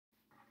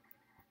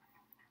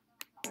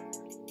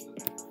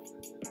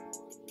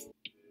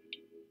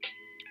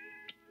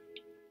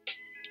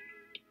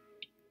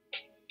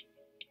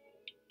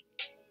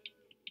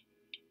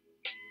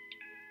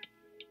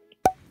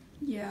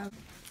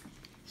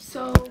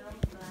So,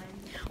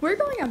 we're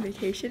going on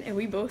vacation and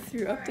we both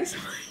threw up this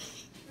morning.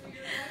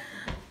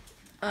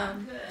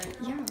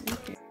 Yeah,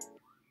 okay.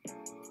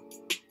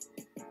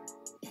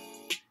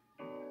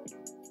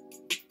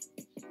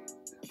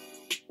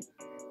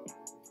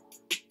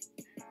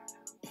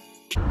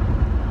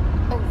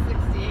 Oh,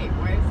 68.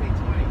 Why did it say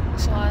 20?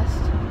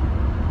 Celeste.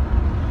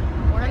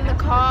 We're in the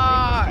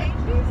car.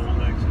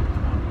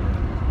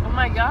 Oh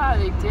my god,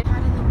 they did.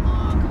 How did the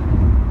vlog?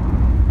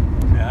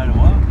 Say hi to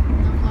what?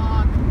 The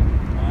vlog.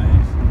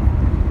 Nice.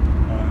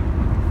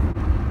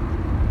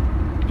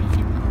 If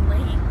you put a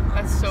link.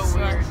 That's so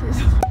weird.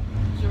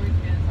 George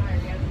gets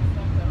tired. He hasn't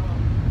slept at all.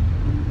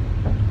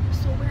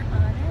 So we're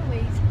on our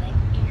way to the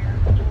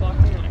airport.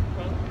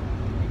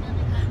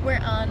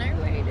 We're on our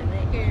way to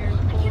the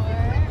airport.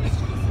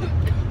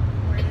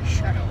 We're in a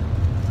shuttle.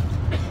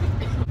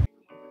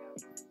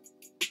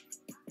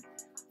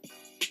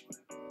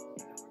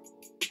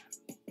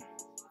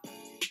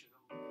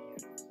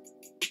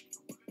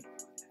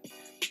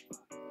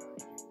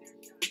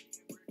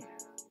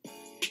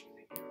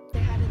 Say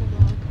hi to the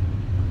vlog.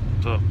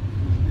 What's up?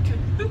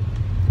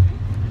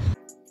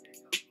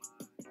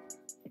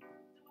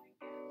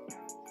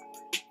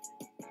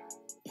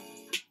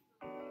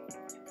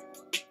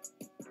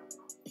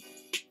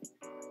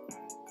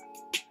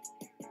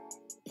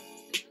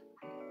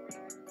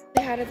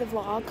 Say hi to the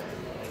vlog.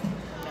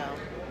 No.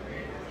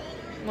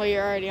 Well,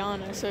 you're already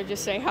on it, so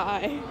just say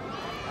hi.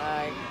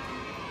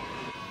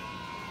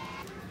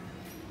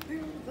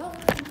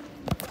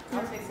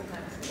 I'll take some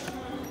next.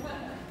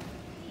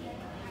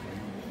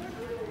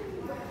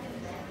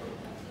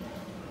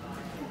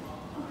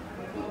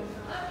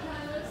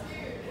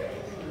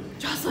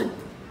 Jocelyn!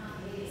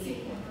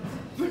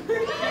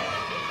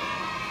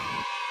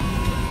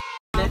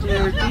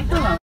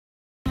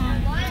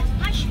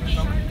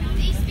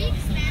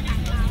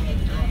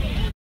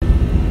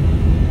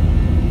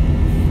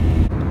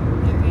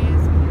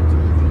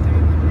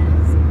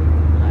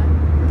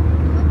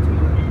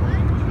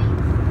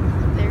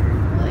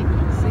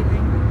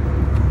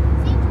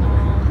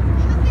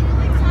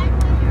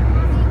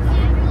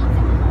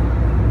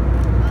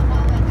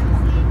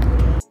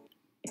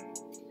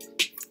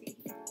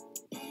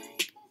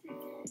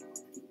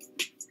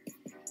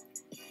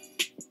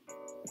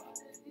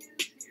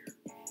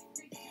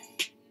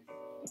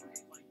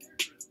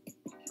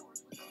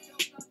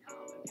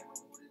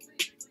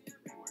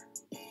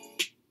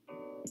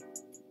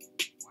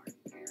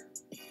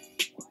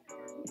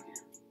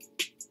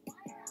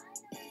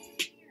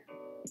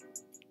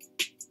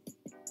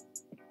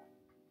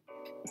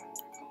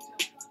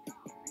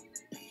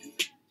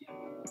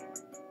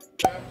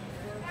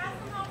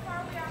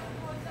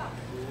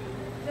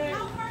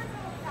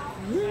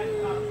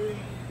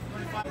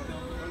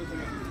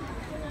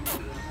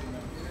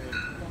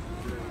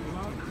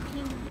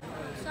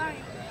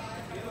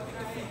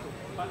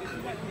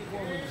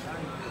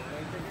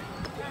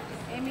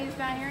 Amy's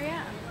not here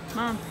yet.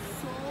 Mom,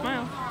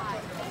 smile.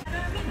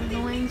 We're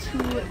going to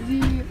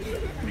the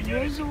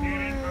resort.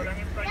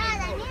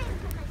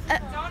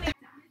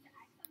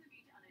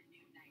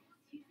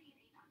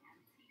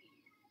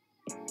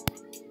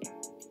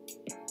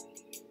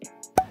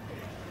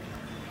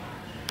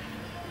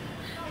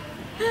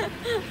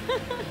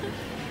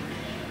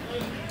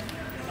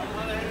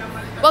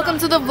 Welcome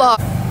to the vlog.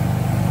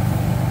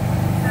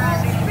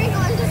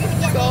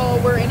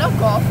 So we're in a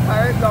golf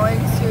cart going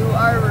to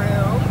our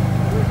room.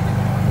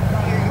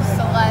 Here's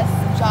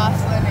Celeste,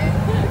 Jocelyn, and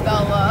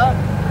Bella.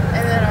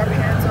 And then our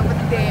parents over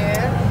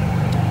there.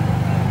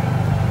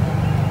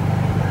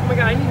 Oh my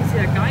god, I didn't even see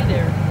that guy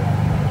there.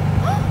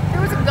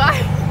 There was a guy.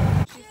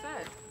 She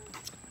said.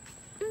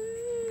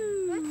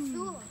 That's 2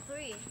 or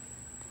 3.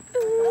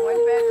 One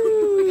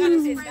bedroom. We gotta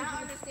sit down. I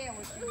understand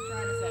what she was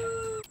trying to say.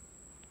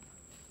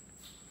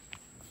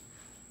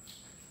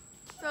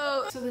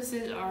 So this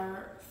is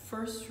our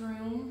first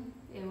room,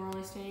 and we're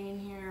only staying in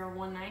here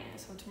one night.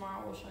 So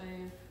tomorrow we'll show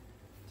you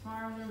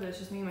tomorrow's room, but it's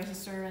just me and my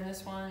sister in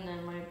this one, and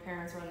then my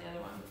parents are in the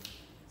other one.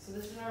 So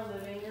this is our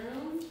living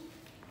room.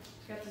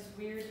 We've got this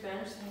weird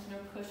bench that has no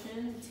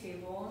cushion, a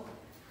table,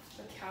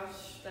 a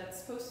couch that's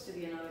supposed to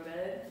be another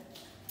bed,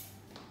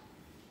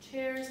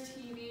 chairs,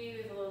 TV,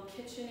 we have a little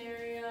kitchen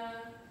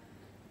area.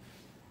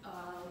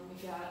 We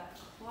got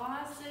a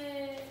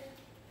closet,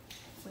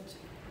 which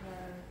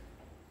are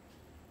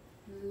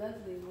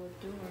lovely wood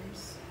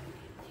doors.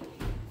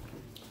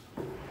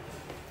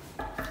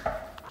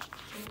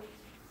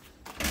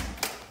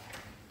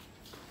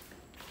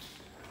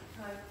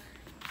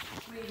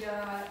 We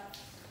got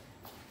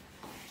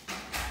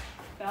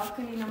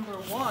balcony number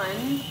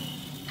 1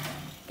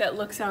 that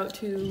looks out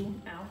to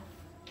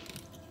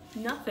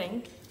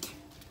nothing.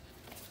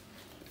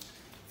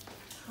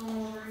 Come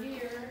over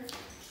here.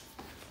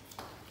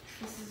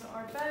 This is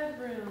our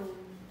bedroom.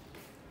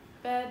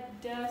 Bed,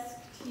 desk,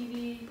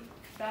 TV,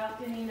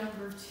 balcony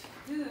number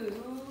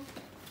 2.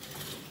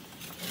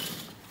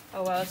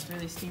 Oh wow, it's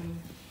really steamy.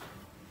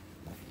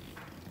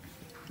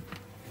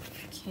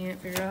 Can't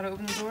figure out how to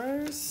open the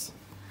doors.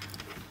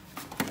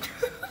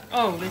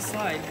 Oh, they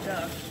slide,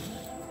 duh.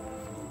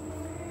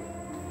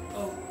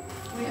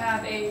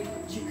 have a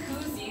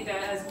jacuzzi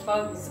that has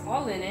bugs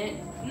all in it.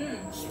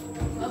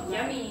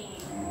 Yummy.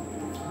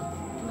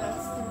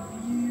 That's the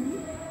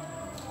view.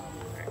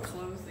 Alright,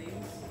 close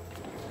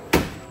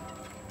these.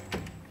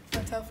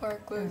 That's how far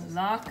it goes.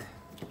 Lock.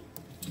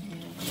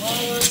 And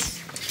close.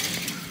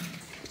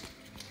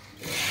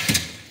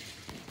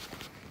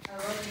 I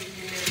love these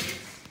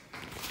mirrors.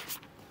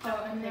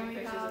 Oh, and then we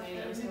Take pictures have of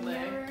names the in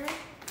there. mirror.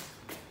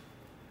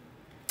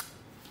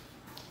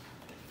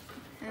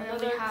 And then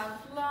Another we have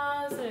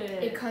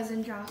closet. a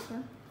cousin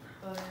Jocelyn.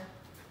 Oh,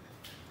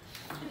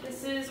 yeah.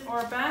 This is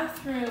our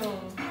bathroom.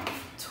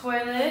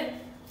 Toilet.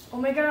 Oh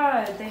my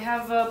god, they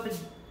have a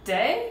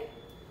bidet?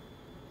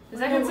 Is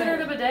that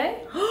considered a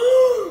bidet?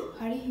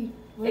 How do you?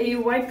 Hey,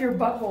 you wipe your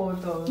butthole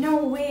with those.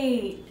 No,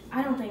 wait.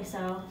 I don't think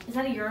so. Is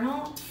that a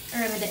urinal?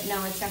 Or a bidet?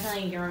 No, it's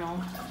definitely a urinal.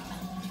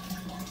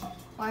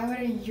 Why would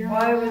a urinal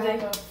Why would have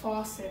they- a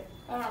faucet?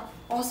 I don't know.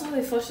 Also,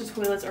 they flush the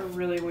toilets are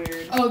really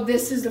weird. Oh,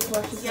 this is the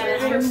flush. Yeah,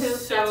 that's for They're poop,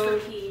 so-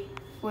 that's for pee.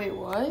 Wait,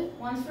 what?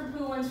 One's for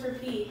poo, one's for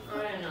pee. Oh,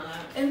 I didn't know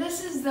that. And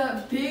this is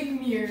the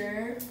big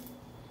mirror.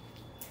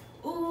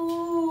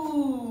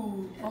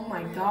 Ooh. Oh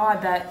my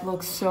god, that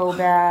looks so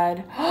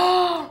bad.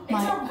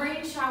 It's a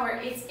rain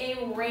shower. It's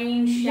a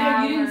rain shower.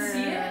 Yeah, you didn't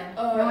see it?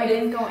 No, I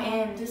didn't go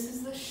in. This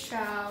is the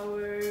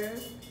shower.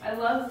 I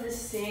love the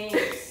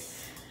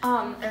sinks.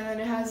 And then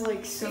it has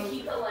like So so.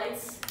 keep the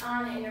lights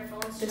on and your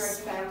phone's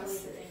This charging.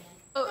 fence.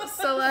 Oh,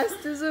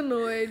 Celeste is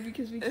annoyed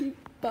because we keep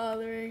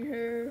bothering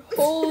her.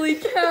 Holy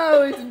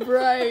cow, it's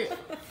bright.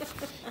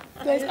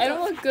 Guys, I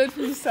don't look good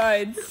from the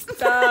sides.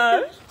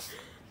 Stop.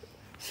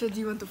 So do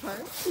you want the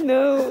part?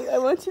 No, I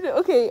want you to.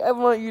 Okay, I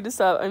want you to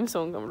stop. I'm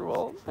so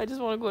uncomfortable. I just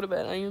want to go to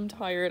bed. I am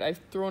tired. I've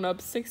thrown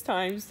up 6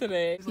 times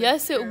today.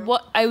 Yes, it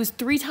was. I was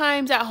 3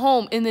 times at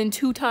home and then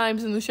 2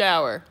 times in the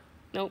shower.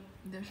 Nope.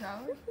 The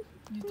shower?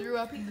 You threw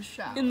up in the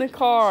shower. In the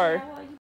car.